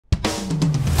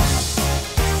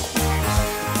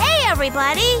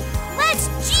everybody! Let's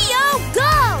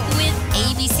G-O-Go! With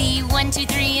ABC, 1, 2,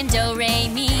 3, and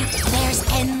Do-Re-Mi, there's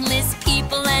endless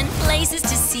people and places to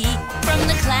see. From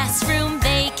the classroom,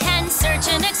 they can search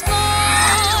and explore.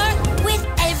 With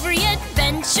every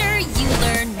adventure, you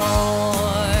learn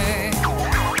more.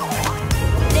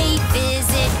 They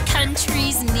visit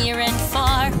countries near and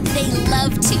far. They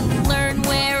love to learn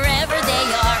wherever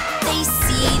they are. They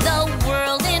see the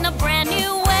world in a brand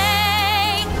new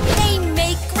way. They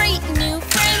make great new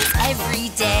friends every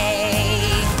day.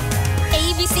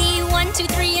 ABC, 1, 2,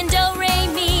 3, and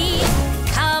Do-Re-Mi.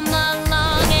 Come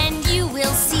along and you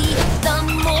will see. The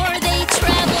more they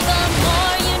travel, the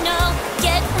more you know.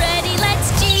 Get ready, let's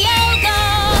G-O-Go!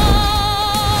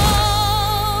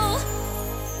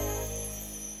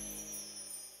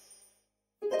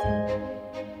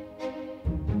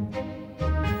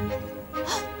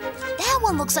 That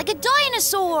one looks like a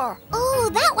dinosaur. Ooh,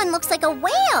 that one looks like a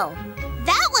whale.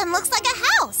 That one looks like a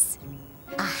house.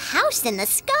 A house in the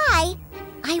sky?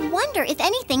 I wonder if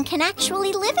anything can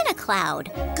actually live in a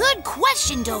cloud. Good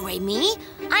question, Do-Re-Mi.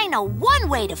 I know one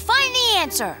way to find the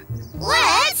answer.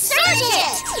 Let's search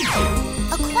it!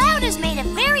 A cloud is made of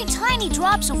very tiny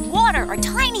drops of water or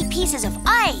tiny pieces of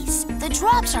ice. The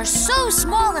drops are so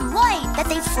small and light that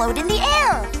they float in the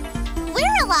air.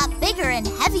 We're a lot bigger and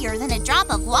heavier than a drop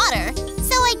of water,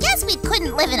 so I guess we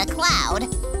couldn't live in a cloud.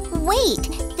 Wait,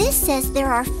 this says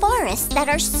there are forests that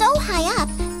are so high up,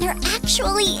 they're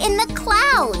actually in the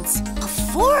clouds. A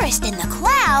forest in the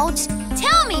clouds?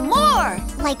 Tell me more.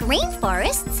 Like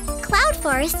rainforests, cloud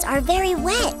forests are very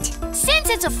wet. Since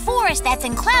it's a forest that's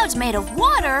in clouds made of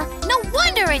water, no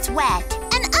wonder it's wet.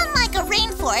 And unlike a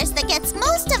rainforest that gets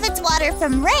most of its water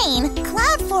from rain,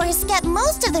 cloud forests get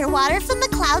most of their water from the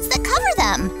clouds that cover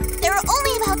them. There are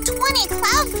only about 20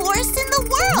 cloud forests in the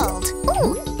world.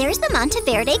 Ooh, there's the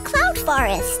Monteverde cloud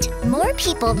forest. More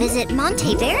people visit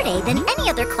Monteverde than any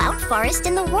other cloud forest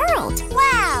in the world.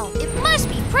 Wow, it must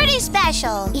be pretty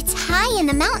special. It's high in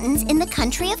the mountains in the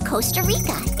country of Costa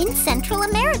Rica in Central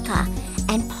America.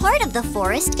 And part of the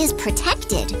forest is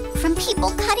protected from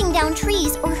people cutting down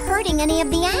trees or hurting any of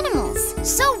the animals.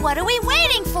 So what are we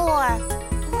waiting for?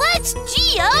 Let's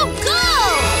G-O-Go!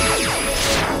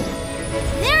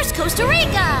 There's Costa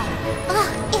Rica! Oh,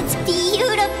 it's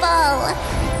beautiful!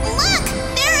 Look,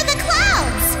 there are the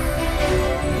clouds!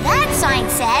 That sign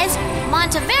says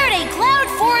Monteverde Cloud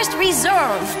Forest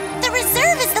Reserve. The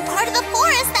reserve is the part of the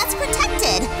forest that's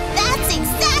protected. That's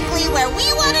exactly where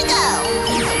we want to go.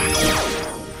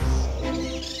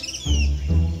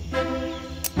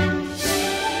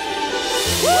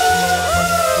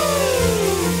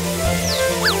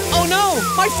 Oh no!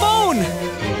 My phone!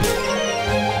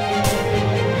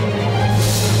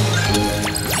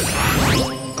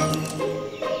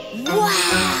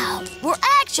 Wow! We're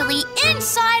actually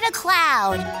inside a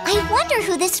cloud. I wonder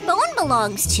who this phone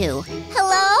belongs to.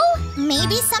 Hello?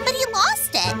 Maybe somebody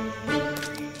lost it.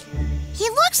 He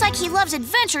looks like he loves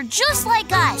adventure just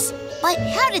like us. But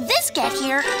how did this get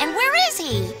here, and where is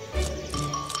he?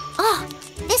 Oh,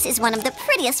 this is one of the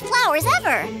prettiest flowers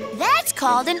ever. That's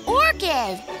called an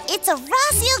orchid. It's a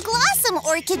racioglossum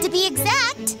orchid to be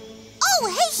exact. Oh,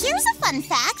 hey, here's a fun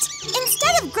fact.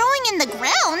 Instead of growing in the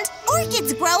ground,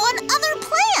 orchids grow on other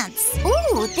plants.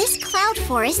 Ooh, this cloud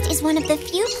forest is one of the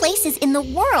few places in the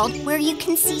world where you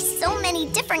can see so many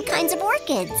different kinds of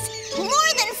orchids.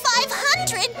 More than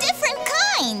 500 different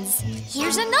kinds.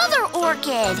 Here's another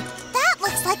orchid. That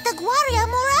looks like the Guaria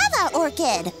morada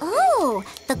orchid. Oh,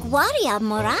 the Guaria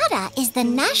morada is the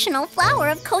national flower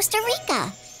of Costa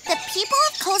Rica. The people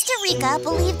of Costa Rica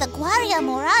believe the Guaria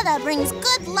morada brings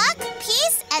good luck,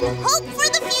 peace, and hope for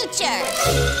the future.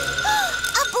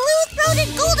 A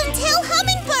blue-throated golden-tail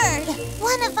hummingbird!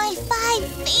 One of my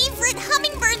 5 favorite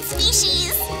hummingbird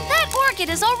species. That orchid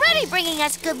is already bringing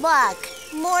us good luck.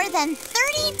 More than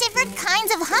 30 different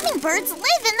kinds of hummingbirds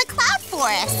live in the cloud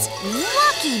forest.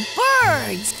 Lucky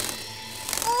birds!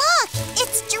 Look,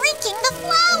 it's drinking the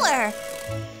flower.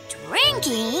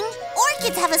 Drinking?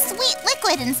 Orchids have a sweet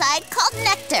liquid inside called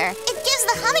nectar. It gives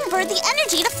the hummingbird the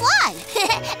energy to fly.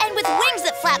 And with wings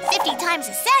that flap 50 times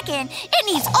a second, it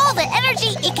needs all the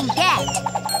energy it can get.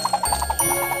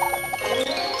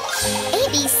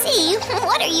 ABC,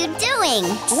 what are you doing?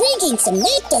 Drinking some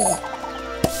nectar.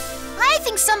 I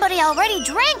think somebody already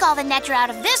drank all the nectar out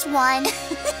of this one.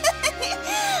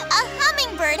 A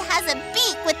hummingbird has a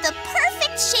beak with the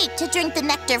perfect shape to drink the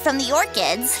nectar from the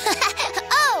orchids.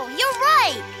 Oh, you're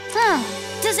right.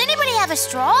 Does anybody have a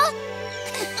straw?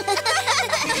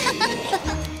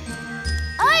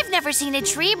 I've never seen a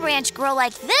tree branch grow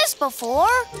like this before.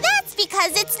 That's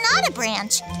because it's not a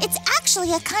branch. It's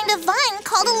actually a kind of vine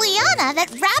called a liana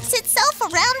that wraps itself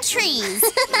around trees.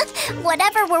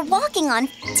 Whatever we're walking on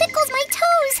tickles my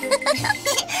toes.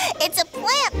 It's a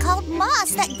plant called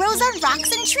moss that grows on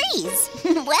rocks and trees.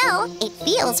 Well, it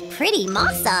feels pretty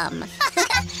mossome.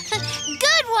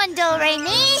 Good one,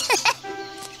 Do-Re-Mi.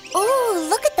 Ooh,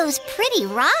 look at those pretty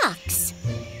rocks.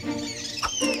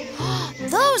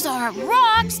 Those aren't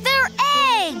rocks, they're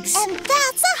eggs. And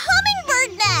that's a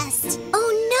hummingbird nest.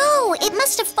 Oh no, it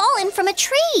must have fallen from a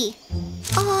tree.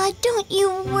 Aw, don't you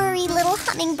worry, little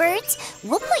hummingbirds.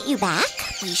 We'll put you back.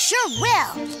 We sure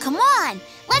will. Come on,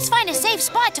 let's find a safe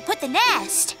spot to put the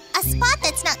nest. A spot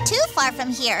that's not too far from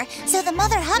here, so the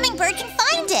mother hummingbird can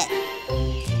find it.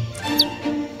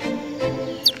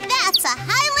 That's a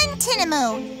Highland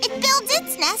tinamou. It builds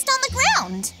its nest on the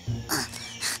ground.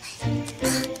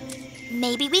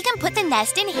 Maybe we can put the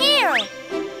nest in here.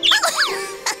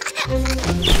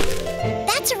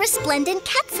 That's a resplendent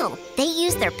Quetzal. They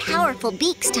use their powerful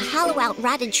beaks to hollow out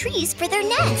rotted trees for their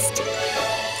nest.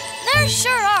 There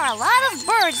sure are a lot of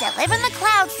birds that live in the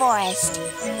cloud forest.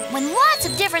 When lots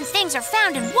of different things are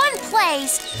found in one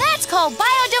place, that's called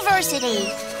biodiversity.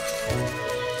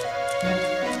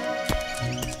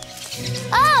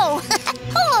 Oh,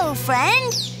 hello,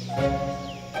 friend.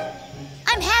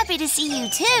 I'm happy to see you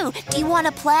too. Do you want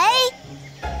to play?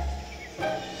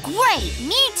 Great,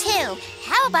 me too.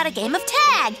 How about a game of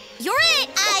tag? You're it.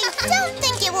 I don't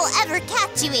think it will ever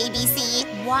catch you, ABC.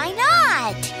 Why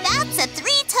not? That's a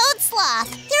three-toed sloth.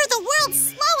 They're the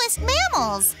world's slowest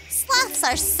mammals. Sloths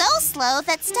are so slow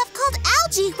that stuff called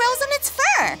algae grows on its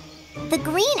fur. The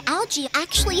green algae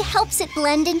actually helps it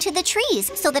blend into the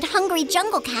trees so that hungry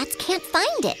jungle cats can't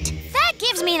find it. That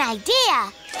gives me an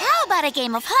idea. How about a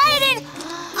game of hide and...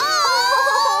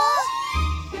 Oh!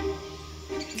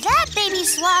 That baby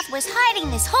sloth was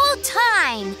hiding this whole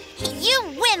time. You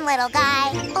win, little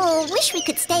guy. Oh, wish we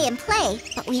could stay and play,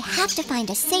 but we have to find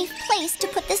a safe place to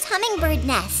put this hummingbird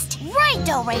nest. Right,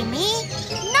 Do-Re-Mi.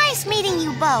 Nice meeting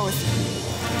you both.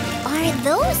 Are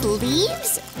those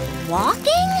leaves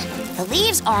walking? The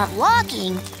leaves aren't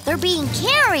walking. They're being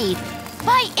carried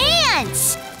by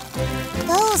ants.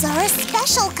 Those are a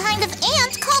special kind of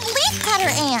ant called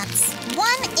leafcutter ants.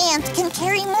 One ant can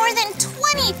carry more than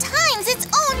 20 times its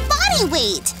own body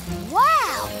weight.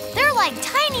 Wow, they're like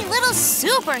tiny little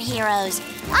superheroes.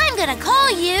 I'm gonna call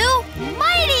you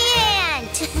Mighty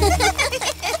Ant.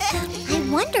 I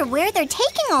wonder where they're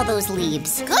taking all those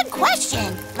leaves. Good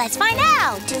question. Let's find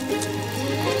out.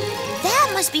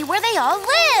 That must be where they all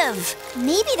live.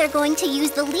 Maybe they're going to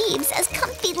use the leaves as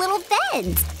comfy little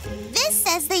beds. This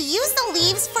says they use the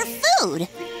leaves for food.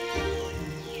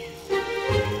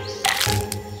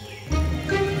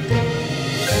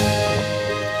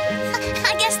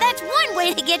 I guess that's one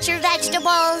way to get your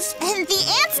vegetables. And the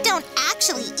ants don't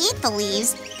actually eat the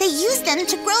leaves. They use them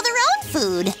to grow their own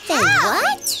food. They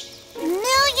what?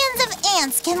 Millions of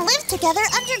ants can live together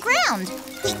underground.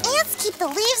 The ants keep the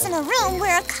leaves in a room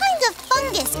where a kind of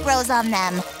fungus grows on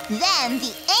them. Then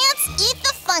the ants eat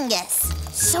the fungus.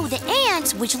 So the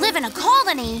ants, which live in a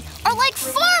colony, are like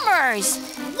farmers.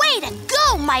 Way to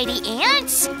go, mighty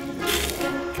ants.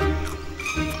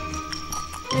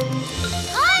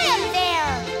 Hi up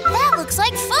there. That looks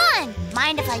like fun.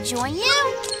 Mind if I join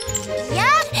you?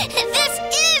 Yup, this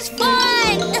is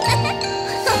fun.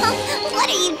 What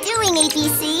are you doing,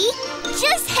 ABC?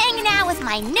 Just hanging out with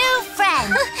my new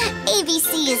friend.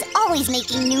 ABC is always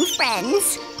making new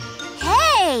friends.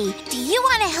 Hey, do you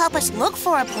want to help us look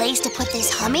for a place to put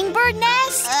this hummingbird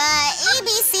nest?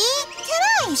 ABC, can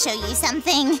I show you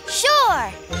something?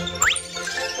 Sure.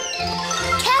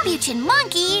 Capuchin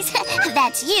monkeys,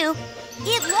 that's you,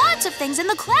 eat lots of things in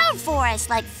the cloud forest,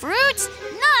 like fruits,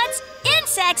 nuts,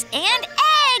 insects, and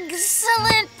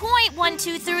excellent point, 1,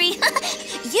 2, 3.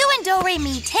 You and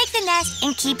Do-Re-Mi take the nest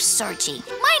and keep searching.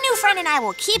 My new friend and I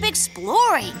will keep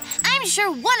exploring. I'm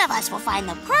sure one of us will find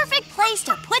the perfect place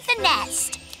to put the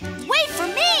nest. Wait for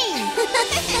me!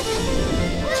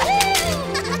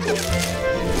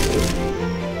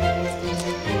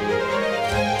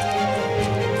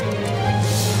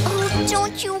 Oh,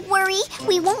 don't you worry.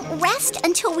 We won't rest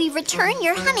until we return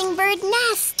your hummingbird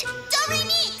nest.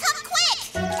 Do-Re-Mi, come quick!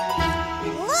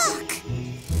 Look!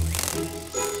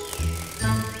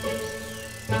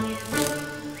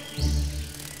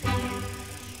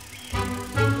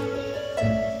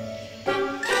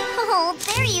 Oh,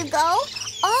 there you go.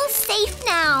 All safe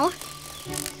now.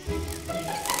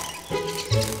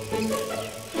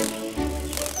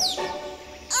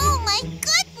 Oh my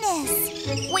goodness!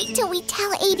 Wait till we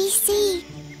tell ABC.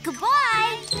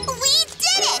 Goodbye! We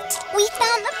did it! We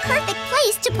found the perfect place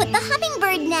place to put the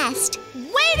hummingbird nest.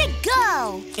 Way to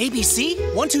go!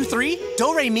 ABC? 1, 2, 3?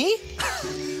 Do, re, mi?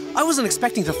 I wasn't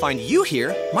expecting to find you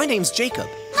here. My name's Jacob.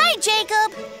 Hi,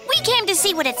 Jacob. We came to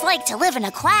see what it's like to live in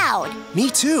a cloud. Me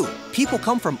too. People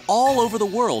come from all over the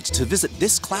world to visit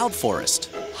this cloud forest.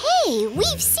 Hey,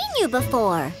 we've seen you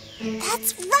before.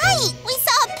 That's right! We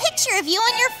saw a picture of you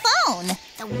on your phone.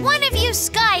 The one of you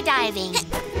skydiving.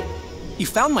 You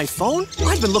found my phone?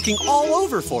 I've been looking all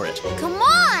over for it. Come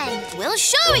on, we'll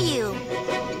show you.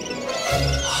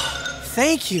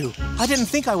 Thank you. I didn't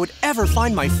think I would ever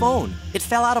find my phone. It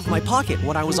fell out of my pocket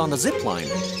when I was on the zip line.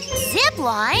 Zip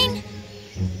line?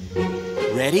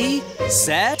 Ready,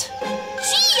 set,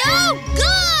 Geo,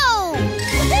 go!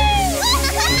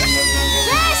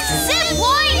 Best zip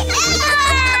line ever!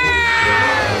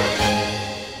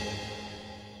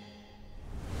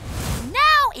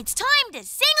 Now it's time to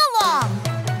sing along.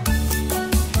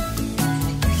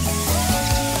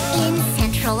 In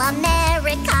Central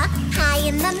America, high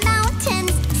in the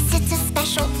mountains, sits a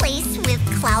special place with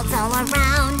clouds all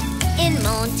around. In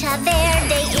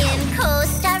Monteverde, in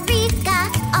Costa Rica,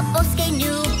 a bosque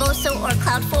nuboso or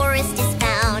cloud forest is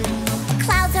found.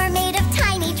 Clouds are made of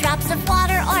tiny drops of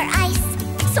water or ice,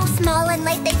 so small and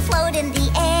light they float in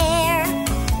the air.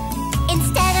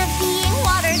 Instead of being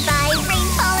watered by rain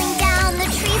falling down, the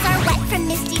trees are wet from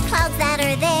misty clouds that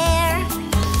are there.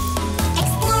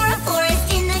 Explore a forest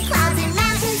in the clouds and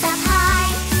mountains up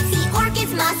high. See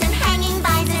orchids, moss, and hanging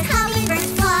vines as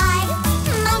hummingbirds fly.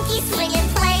 Monkeys swing and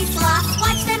play sloths,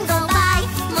 watch them go by.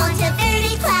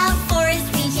 Monteverde cloud forest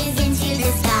reaches into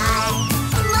the sky.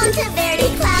 Monteverde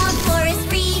cloud forest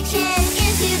reaches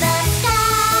into the sky.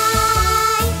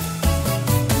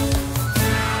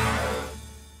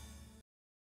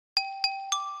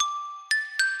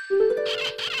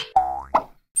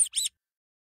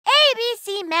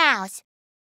 ABC Mouse,